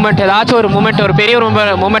ஹிஸ்டாரிக் மூமெண்ட், ஏதாச்சும் ஒரு மூமெண்ட், ஒரு பெரிய ஒரு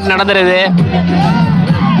moment நடந்துருது.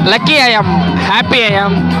 Lucky I am, happy I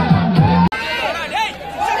am.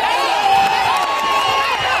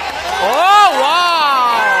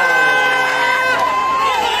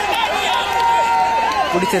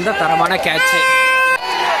 பிடிச்சிருந்தா தரமான கேட்ச்.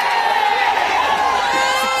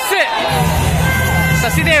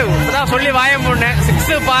 சசிதேவ் இப்பதான் சொல்லி வாயம் போனேன்.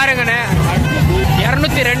 6 பாருங்கண்ணே.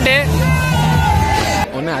 202.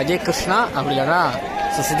 ஒன்று அஜய் கிருஷ்ணா, அப்படி இல்லைன்னா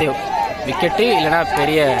சசிதேவ் விக்கெட்டு, இல்லைன்னா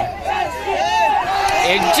பெரிய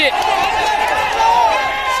edge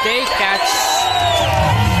stay catch.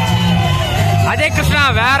 Ajay Krishna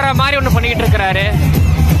வேற மாதிரி ஒன்று பண்ணிக்கிட்டு இருக்கிறாரு.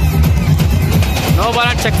 நோ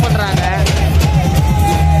பால் செக் பண்றாங்க.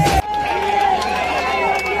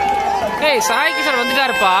 ஏய் சாய் கிஷோர்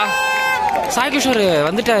வந்துட்டாருப்பா. சாய் கிஷோர்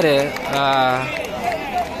வந்துட்டாரு.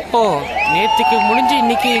 ஓ நேற்றுக்கு முடிஞ்சு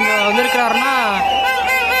இன்னைக்கு இங்கே வந்திருக்கிறாருன்னா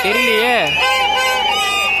தெரியலையே.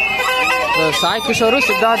 சாய் கிஷோரும்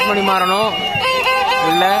சித்தார்த் மணிமாறனும்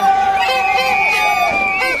இல்லை.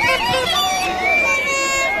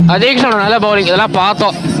 அதே கிஷோர் நல்ல பவுலிங். இதெல்லாம்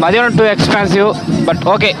பார்த்தோம். மதியானம் டூ எக்ஸ்பென்சிவ். பட்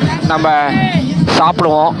ஓகே, நம்ம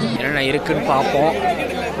சாப்பிடுவோம். என்னென்ன இருக்குன்னு பார்ப்போம்.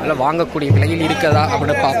 நல்லா வாங்கக்கூடிய விலையில் இருக்கதா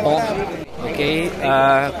அப்படின்னு பார்ப்போம். ஓகே,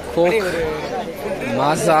 கோக்,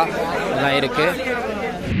 மாசா எல்லாம் இருக்கு.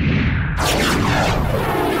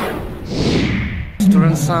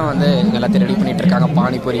 ஸ்டூடெண்ட்ஸ் தான் வந்து எல்லாத்தையும் ரெடி பண்ணிட்டு இருக்காங்க.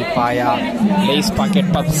 பானிபூரி, பாயா, லேஸ்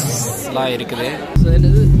பாக்கெட் பப்ஸ் எல்லாம் இருக்குது. ஸோ இது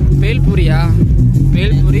பேல்பூரியா?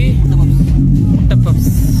 பேல்பூரி, முட்டை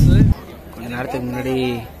பப்ஸ். கொஞ்ச நேரத்துக்கு முன்னாடி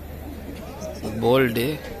போல்டு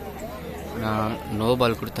நோ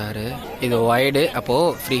பால் கொடுத்தாரு. இது வைடு,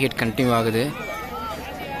 அப்போது ஃப்ரீ ஹிட் கண்டினியூ ஆகுது.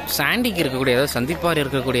 சாண்டிக்கு இருக்கக்கூடிய, அதாவது சந்தீப்பார்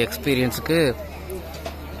இருக்கக்கூடிய எக்ஸ்பீரியன்ஸுக்கு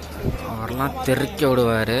அவரெல்லாம் தெறிக்க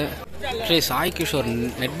விடுவார். ஸ்ரீ சாய் கிஷோர்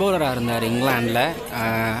நெட் பவுலராக இருந்தார் இங்கிலாண்டில்.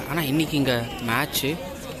 ஆனால் இன்றைக்கி இங்கே மேட்ச்சு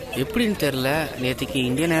எப்படின்னு தெரில. நேற்றுக்கு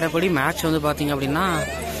இந்திய நேரப்படி மேட்ச் வந்து பார்த்திங்க அப்படின்னா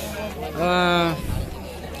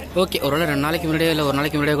ஓகே, ஒருவேளை 2 நாளைக்கு முன்னாடியே இல்லை 1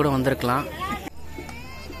 நாளைக்கு முன்னாடியே கூட வந்திருக்கலாம்.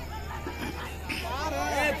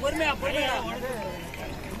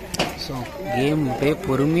 ஸோ கேம் அப்படியே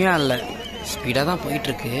பொறுமையாக இல்லை, ஸ்பீடாக தான்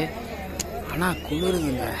போயிட்டுருக்கு. ஆனால்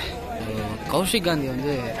குளிருதுங்க. கௌஷிக் காந்தி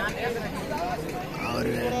வந்து அவர்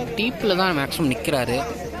டீப்பில் தான் மேக்ஸிமம் நிற்கிறாரு.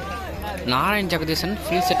 நாராயண் ஜெகதீசன்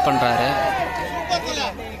ஃபீல்ட் செட் பண்ணுறாரு.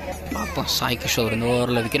 பார்ப்போம் சாய் கிஷோர் இந்த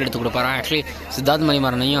ஓவரில் விக்கெட் எடுத்து கொடுப்பாரு. ஆக்சுவலி சித்தார்த்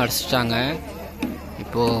மணிமாறனையும் அடிச்சிட்டாங்க.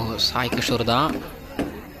 இப்போது சாய் கிஷோர் தான்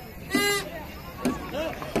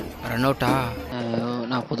ரன் அவுட்டா.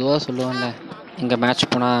 நான் பொதுவாக சொல்லுவேன்ல, இங்கே மேட்ச்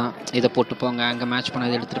போனால் இதை போட்டு போங்க, அங்கே மேட்ச் போனால்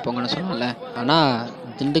இதை எடுத்துகிட்டு போங்கன்னு சொல்லுவேன்ல. ஆனால்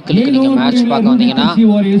திண்டுக்கலுக்கு நீங்கள் மேட்ச் பார்க்க வந்தீங்கன்னா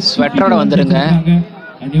ஸ்வெட்டரோட வந்துடுங்க.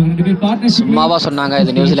 சும்மாவா சொன்னாங்க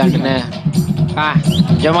இது நியூசிலாண்டுன்னு?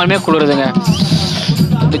 ஜமாலுமே குளிருதுங்க.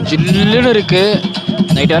 இது ஜில்லுன்னு இருக்குது.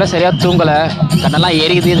 நைட்டு வேறு சரியாக தூங்கலை, கண்ணெல்லாம்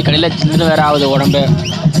எரியுது. இது கடையில் ஜில்லுன்னு வேறு ஆகுது உடம்பு.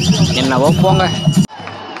 என்னவோ போங்க.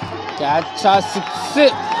 கேட்சா 6.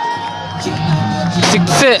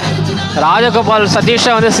 ராஜகோபால்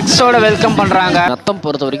சதீஷை வந்து 6ஓட வெல்கம் பண்ணுறாங்க. மொத்தம்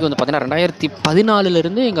பொறுத்த வரைக்கும் வந்து பார்த்தீங்கன்னா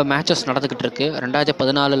 2014 இங்கே மேட்சஸ் நடந்துக்கிட்டு இருக்கு.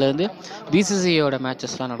 2014 பிசிசிஐயோட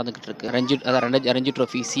மேட்சஸ்லாம் நடந்துக்கிட்டு இருக்கு. ரஞ்சி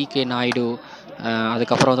ட்ரோஃபி, CK நாயுடு,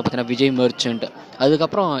 அதுக்கப்புறம் வந்து பார்த்தீங்கன்னா விஜய் மெர்ச்சன்ட்,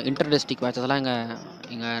 அதுக்கப்புறம் இன்டர் டிஸ்ட்ரிக்ட் மேட்சஸ்லாம்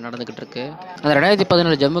இங்கே நடந்துக்கிட்டு இருக்கு. அந்த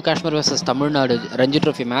 2014 ஜம்மு காஷ்மீர் வர்சஸ் தமிழ்நாடு ரஞ்சி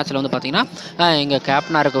ட்ரோஃபி மேட்ச்சில் வந்து பார்த்தீங்கன்னா இங்கே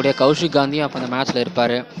கேப்டனாக இருக்கக்கூடிய கௌஷிக் காந்தியும் அப்போ அந்த மேட்ச்சில்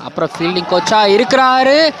இருப்பார். அப்புறம் ஃபீல்டிங் கோச்சாக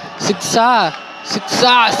இருக்கிறாரு. 6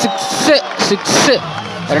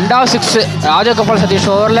 ரெண்டாவது 6 ராஜகோபால் சதீஷ்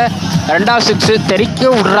ஓவரில் 2வது 6 தெறிக்க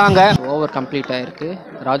விடுறாங்க. ஓவர் கம்ப்ளீட் ஆகிருக்கு.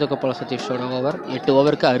 ராஜகோபால் சதீஷோட ஓவர் 8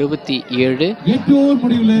 ஓவருக்கு 67.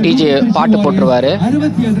 டிஜே பாட்டு போட்டுருவார்.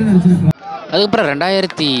 அதுக்கப்புறம்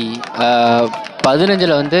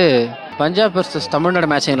 2015 வந்து பஞ்சாப் வர்சஸ் தமிழ்நாடு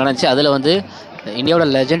மேட்ச் நடந்துச்சு. அதில் வந்து இந்தியாவோட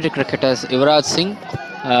லெஜெண்டரி கிரிக்கெட்டர்ஸ் யுவராஜ் சிங்,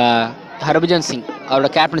 ஹர்பஜன் சிங் அவரோட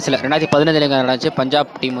கேப்டன்சியில் 2015 நடந்துச்சு. பஞ்சாப்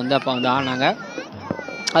டீம் வந்து அப்போ வந்து ஆனாங்க.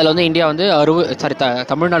 அதில் வந்து இந்தியா வந்து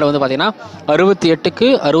தமிழ்நாடு வந்து பார்த்திங்கன்னா 68க்கு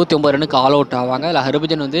 69 ரன்னுக்கு ஆல் அவுட் ஆவாங்க. அதில்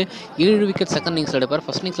ஹர்பஜன் வந்து 7 விக்கெட் செகண்ட் இன்னிங்ஸில் எடுப்பார்.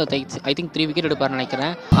 ஃபர்ஸ்ட் இன்னிங்ஸில் ஐ திங்க் 3 விக்கெட் எடுப்பார்னு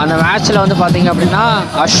நினைக்கிறேன். அந்த மேட்ச்சில் வந்து பார்த்திங்க அப்படின்னா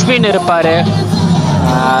அஸ்வின் இருப்பார்.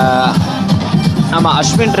 ஆமாம்,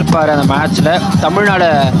 அஸ்வின் இருப்பார் அந்த மேட்ச்சில். தமிழ்நாடு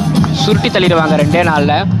சுருட்டி தள்ளிடுவாங்க 2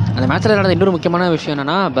 நாளில். அந்த மேட்ச்சில் நடந்த இன்னொரு முக்கியமான விஷயம்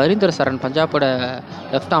என்னென்னா, பரீந்தர் சரண், பஞ்சாபோட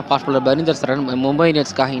left arm fast bowler Barinder சரண் மும்பை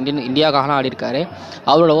இந்தியன்ஸ்க்காக இந்தியாவுக்காகலாம் ஆடி இருக்காரு.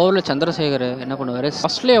 அவரோட ஓவரில் சந்திரசேகர் என்ன பண்ணுவார்,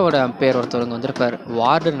 ஆஸ்திரேலியாவோட அம்பையர் ஒருத்தவங்க வந்திருப்பார்,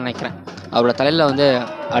 வார்டுன்னு நினைக்கிறேன், அவரோட தலையில் வந்து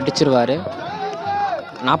அடிச்சிருவார்.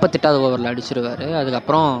 48வது ஓவரில் அடிச்சிருவார்.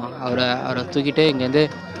 அதுக்கப்புறம் அவரை தூக்கிட்டு இங்கேருந்து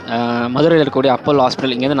மதுரையில் இருக்கக்கூடிய அப்போலோ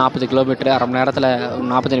ஹாஸ்பிட்டல், இங்கேருந்து 40 கிலோமீட்டர், அரை மணி நேரத்தில்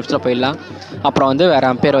 40 நிமிஷத்தில் போயிடலாம். அப்புறம் வந்து வேறு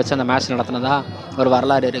அம்பையர் வச்சு அந்த மேட்ச் நடத்தினதா ஒரு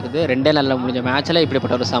வரலாறு இருக்குது. 2 நாளில் முடிஞ்ச மேட்ச்சில்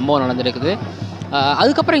இப்படிப்பட்ட ஒரு சம்பவம் நடந்துருக்குது.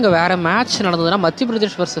 அதுக்கப்புறம் இங்கே வேறு மேட்ச் நடந்ததுன்னா மத்திய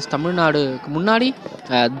பிரதேஷ் வர்சஸ் தமிழ்நாடுக்கு முன்னாடி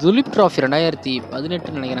துலீப் ட்ராஃபி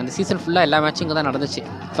 2018 நினைக்கிறேன். அந்த சீசன் ஃபுல்லாக எல்லா மேட்சும் இங்கே தான் நடந்துச்சு.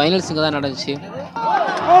 ஃபைனல்ஸ் இங்கே தான் நடந்துச்சு.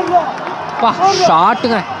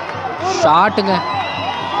 ஷாட்டுங்க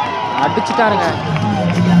அடிச்சுட்டாருங்க.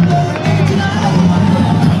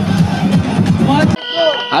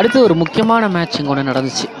 அடுத்து ஒரு முக்கியமான மேட்ச் இங்கே ஒன்று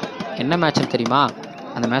நடந்துச்சு. என்ன மேட்ச்னு தெரியுமா?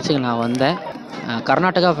 அந்த மேட்ச்சுக்கு நான் வந்தேன்.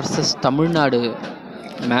 கர்நாடகா வர்சஸ் தமிழ்நாடு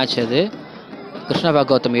மேட்ச் அது. கிருஷ்ண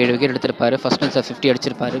கௌதம் 7 விக்கெட் எடுத்திருப்பாரு. ஃபர்ஸ்ட் இன்னிங்ஸில் 50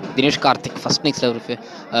 அடிச்சிருப்பாரு. தினேஷ் கார்த்திக் ஃபர்ஸ்ட் இன்னிங்ஸில்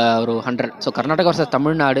ஒரு 100. ஸோ கர்நாடகா வர்சஸ்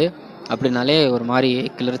தமிழ்நாடு அப்படின்னாலே ஒரு மாதிரி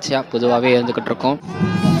கிளர்ச்சியாக பொதுவாகவே இருந்துக்கிட்டு இருக்கோம்.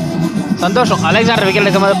 சந்தோஷம். அலெக்சாண்டர் விக்கெட்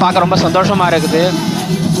எடுக்கும்போது பார்க்க ரொம்ப சந்தோஷமாக இருக்குது.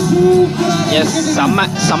 எஸ்,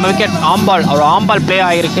 செம்ம விக்கெட். ஆம்பால், அவர் ஆம்பால் ப்ளே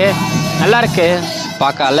ஆகிருக்கு. நல்லா இருக்கு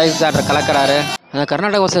பார்க்க. அலெக்சாண்டர் கலக்கிறாரு. அந்த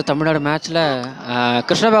கர்நாடகா வர்சஸ் தமிழ்நாடு மேட்ச்சில்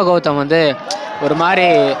கிருஷ்ண கௌதம் வந்து ஒரு மாதிரி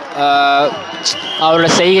அவரோட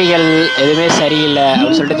செய்கைகள் எதுவுமே சரியில்லை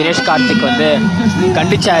அப்படின்னு சொல்லிட்டு தினேஷ் கார்த்திக் வந்து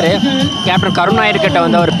கண்டிச்சார். கேப்டன் கருணாயர்கிட்ட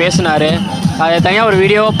வந்து அவர் பேசினார். அதை தனியாக ஒரு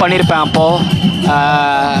வீடியோவும் பண்ணியிருப்பேன் அப்போது.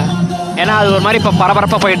 ஏன்னா அது ஒரு மாதிரி இப்போ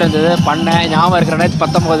பரபரப்பாக போயிட்டு இருந்தது. பண்ணேன் ஞாபகம் இருக்கிற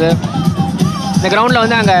 2019 இந்த கிரவுண்டில்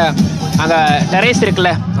வந்து அங்கே டெரேஸ்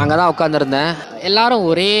இருக்குல்ல, அங்கே தான் உட்காந்துருந்தேன். எல்லோரும்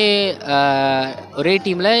ஒரே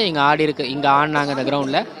டீமில் இங்கே ஆடினாங்க இந்த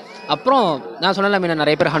கிரவுண்டில். அப்புறம் நான் சொன்னல மீன்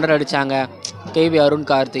நிறைய பேர் 100 அடித்தாங்க. கேவி அருண்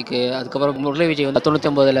கார்த்திக், அதுக்கப்புறம் முரளி விஜய் வந்து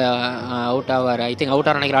 99 அவுட் ஆவார். ஐ திங்க் அவுட்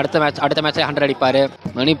ஆக நினைக்கிறேன். அடுத்த மேட்ச்சில் 100 அடிப்பார்.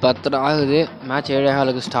 மணி 10 ஆகுது. மேட்ச்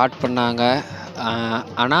 7:15 ஸ்டார்ட் பண்ணாங்க.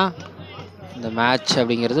 ஆனால் இந்த மேட்ச்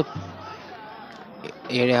அப்படிங்கிறது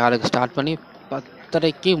 7:15 ஸ்டார்ட் பண்ணி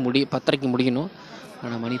 10:30 முடியணும்.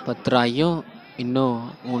 ஆனால் மணி 10 ஆகியும் இன்னும்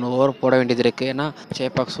 3 ஓவர் போட வேண்டியது இருக்குது. ஏன்னா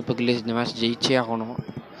சேப்பாக் சூப்பர் கில்லிஸ் இந்த மேட்ச் ஜெயிச்சே ஆகணும்.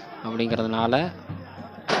 அப்படிங்கிறதுனால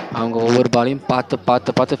அவங்க ஒவ்வொரு பாலையும்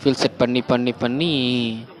பார்த்து ஃபீல் செட் பண்ணி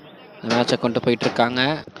இந்த மேட்சை கொண்டு போயிட்டுருக்காங்க.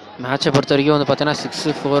 மேட்சை பொறுத்த வரைக்கும் வந்து பார்த்தீங்கன்னா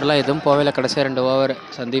 6-4 எதுவும் போகல. கடைசியாக 2 ஓவர்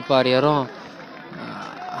சந்தீப் ஆரியரும்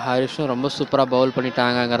ஹரிஷும் ரொம்ப சூப்பராக பவுல்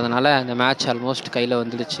பண்ணிட்டாங்கங்கிறதுனால இந்த மேட்ச் ஆல்மோஸ்ட் கையில்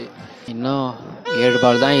வந்துடுச்சு. இன்னும் 7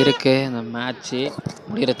 பால் தான் இருக்குது இந்த மேட்ச்சு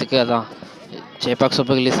முடிகிறதுக்கு. அதான் சேப்பாக்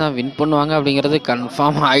சூப்பர் கில்லிஸ் தான் வின் பண்ணுவாங்க அப்படிங்கிறது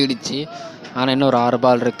கன்ஃபார்ம் ஆகிடுச்சு. ஆனால் இன்னும் ஒரு 6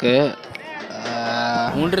 பால் இருக்குது.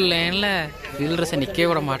 3 லைனில் ஃபீல்டர்ஸை நிற்க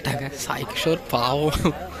விட மாட்டாங்க. சாய் கிஷோர் பாவம்.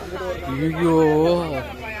 ஐயோ,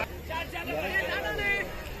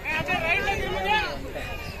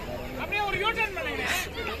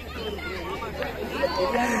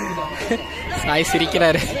 சாய்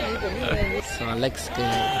சிரிக்கிறாரு. So அலெக்ஸ்க்கு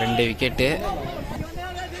 2 wicket.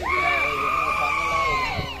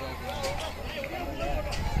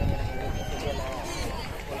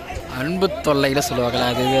 அன்பு தொல்லையில் சொல்லுவாங்களா,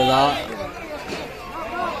 அது இதுதான்.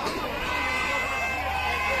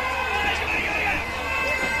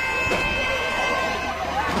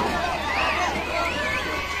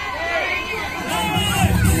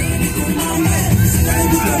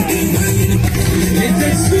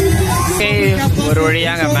 ஒரு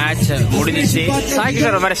வழியாக மேட்ச் முடிஞ்சிச்சு.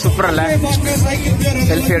 சாய்கிஷோர் மாதிரி சூப்பர் இல்லை,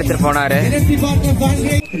 செல்ஃபி எடுத்துட்டு போனாரு.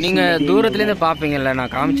 நீங்க தூரத்துலேருந்து பார்ப்பீங்கல்ல,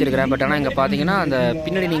 நான் காமிச்சிருக்கிறேன். பட் ஆனால் இங்கே பார்த்தீங்கன்னா அந்த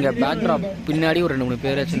பின்னாடி நீங்கள் பேக்ட்ராப் பின்னாடி ஒரு 2-3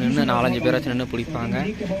 பேராச்சும் நின்று 4-5 பேராச்சும் நின்று பிடிப்பாங்க.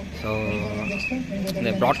 ஸோ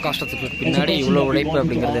இந்த ப்ராட்காஸ்டத்துக்கு பின்னாடி இவ்வளோ உழைப்பு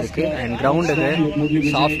அப்படிங்கிறது இருக்குது. அண்ட்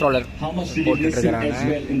கிரவுண்டுக்கு சாஃப்ட் ரோலர் போட்டுட்ருக்கிறாங்க.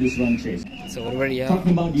 ஸோ ஒரு வழியாக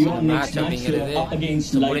மேட்ச் அப்படிங்கிறது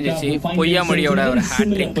முடிஞ்சிச்சு. பொய்யாமொழியோட ஒரு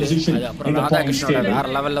ஹேட்ரிக், அது அப்புறம் ராதாகிருஷ்ணனோட வேற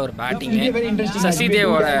லெவலில் ஒரு பேட்டிங்கு,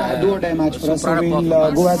 சசிதேவோட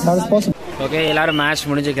ஓகே. எல்லாரும் மேட்ச்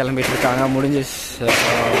முடிஞ்சு கிளம்பிட்டு இருக்காங்க.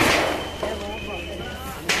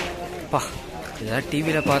 இதான்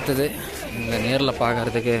டிவியில் பார்த்தது, இங்கே நேரில்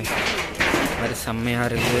பார்க்கறதுக்கு மாதிரி செம்மையாக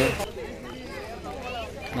இருக்குது.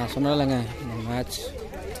 நான் சொன்னாலங்க இந்த மேட்ச்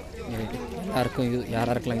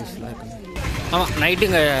யாருக்கெல்லாம் யூஸ்ஃபுல்லாக இருக்குங்க. ஆமாம், நைட்டு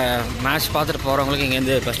இங்கே மேட்ச் பார்த்துட்டு போகிறவங்களுக்கு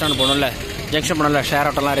இங்கேருந்து பஸ் ஸ்டாண்ட் போகணும்ல, ஜங்ஷன் போகணும்ல, ஷேர்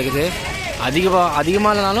ஆட்டோலாம் இருக்குது.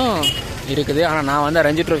 அதிகமாக இல்லைனாலும் இருக்குது. ஆனால் நான் வந்து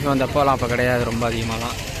ரஞ்சி ட்ரோஃபி வந்தப்போலாம் அப்போ கிடையாது, ரொம்ப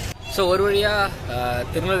அதிகமாகலாம். ஸோ ஒரு வழியாக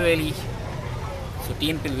திருநெல்வேலி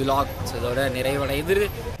TNPL விலாக்ஸ் இதோட நிறைவடையுது.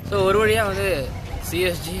 ஸோ ஒரு வழியாக வந்து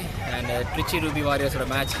CSG and Trichy Ruby வாரியர்ஸோட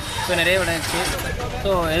match so நிறைவடைஞ்சிச்சு. So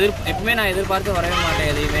எப்பவுமே நான் எதிர்பார்த்து வரவே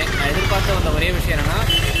மாட்டேன் எதையுமே. நான் எதிர்பார்த்து வந்த ஒரே விஷயம் என்னென்னா,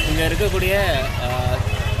 இங்கே இருக்கக்கூடிய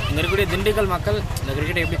திண்டுக்கல் மக்கள் இந்த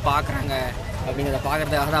கிரிக்கெட்டை எப்படி பார்க்குறாங்க அப்படிங்கிறத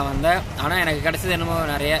பார்க்குறதுக்காக தான் வந்தேன். ஆனால் எனக்கு கிடச்சது என்னமோ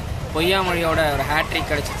நிறைய பொய்யாமொழியோட ஒரு ஹேட்ரிக்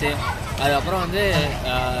கிடச்சிச்சு. அதுக்கப்புறம் வந்து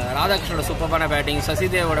ராதாகிருஷ்ணனோட சூப்பரான பேட்டிங்,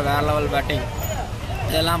 சசிதேவோட வேறு லெவல் பேட்டிங்,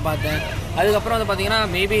 இதெல்லாம் பார்த்தேன். அதுக்கப்புறம் வந்து பார்த்தீங்கன்னா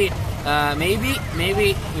மேபி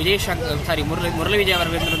முரளி விஜய்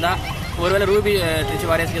அவர் இருந்திருந்தால் ஒருவேளை ரூபி ட்ரிச்சி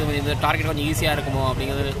வாரியர்ஸ்க்கு இந்த டார்கெட் கொஞ்சம் ஈஸியாக இருக்குமோ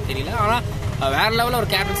அப்படிங்கிறது தெரியல. ஆனால் வேறு லெவலில் ஒரு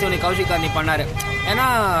கேப்டன்சி ஒன்று கௌஷிக் காந்தி பண்ணார். ஏன்னா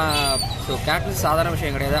ஸோ கேப்டன்சி சாதாரண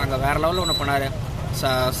விஷயம் கிடையாது, அங்கே வேறு லெவலில் ஒன்று பண்ணார்.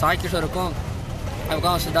 சாய் கிஷோருக்கும்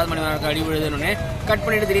அதுக்கும் சித்தார்த் மணிவனுக்கு அடி விழுதுன்னு கட்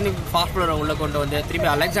பண்ணிவிட்டு திரும்பி ஃபாஸ்ட் பவுலரை உள்ளே கொண்டு வந்து திரும்பி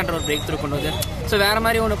அலெக்சாண்டர் ஒரு பிரேக் த்ரூ கொண்டு வந்து ஸோ வேறு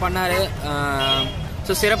மாதிரி ஒன்று பண்ணார்.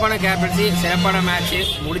 ஸோ சிறப்பான கேப்டன்சி, சிறப்பான மேட்ச்சு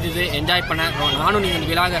முடிஞ்சுது, என்ஜாய் பண்ணேன். நானும் நீங்கள்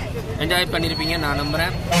விழாக என்ஜாய் பண்ணியிருப்பீங்க நான்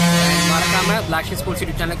நம்புகிறேன். மறக்காமல் பிளாக் ஷீட் ஸ்போர்ட்ஸ்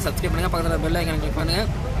யூடியூப் சேனலுக்கு சப்ஸ்கிரைப் பண்ணுங்கள், பக்கத்தில் பெல் ஐக்கானை கிளிக் பண்ணுங்கள்.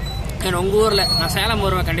 அண்ட் உங்கள் ஊரில் நான் சேலம்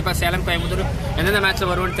வருவேன் கண்டிப்பாக. சேலம் கோயம்புத்தூர் எந்தெந்த மேட்ச்சில்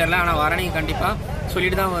வருவேன்னு தெரில, ஆனால் வரணையும் கண்டிப்பாக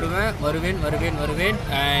சொல்லிட்டு தான் வருவேன்.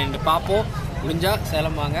 அண்ட் பார்ப்போம், முடிஞ்சால்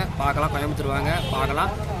சேலம் வாங்க பார்க்கலாம், கோயம்புத்தூர் வாங்க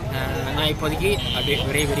பார்க்கலாம். நான் இப்போதைக்கு அப்படியே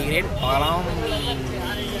விரைகிறேன், பார்க்கலாம்.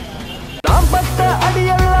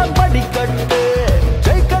 அடியெல்லாம் படிக்கட்டு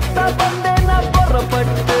ஜெயிக்கத்தா வந்தேன் நான்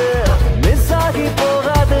புறப்பட்டு மிஸ் ஆகி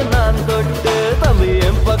போகாது நான் தொட்டு தம்பி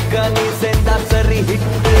என் பக்கா நீ சேர்ந்தா சரி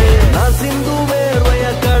ஹிட்டு நான் சிந்து வேர்வைய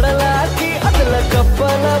கடலாக்கி அதுல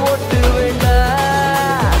கப்பல ஓட்டு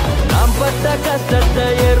வேண்டாம் நாம் பட்ட கஷ்டத்தை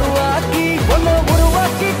எருவாக்கி ஒன்ன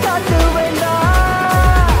உருவாக்கி காட்டு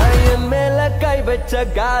வேண்டாம் என் மேல கை வச்ச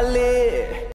காலி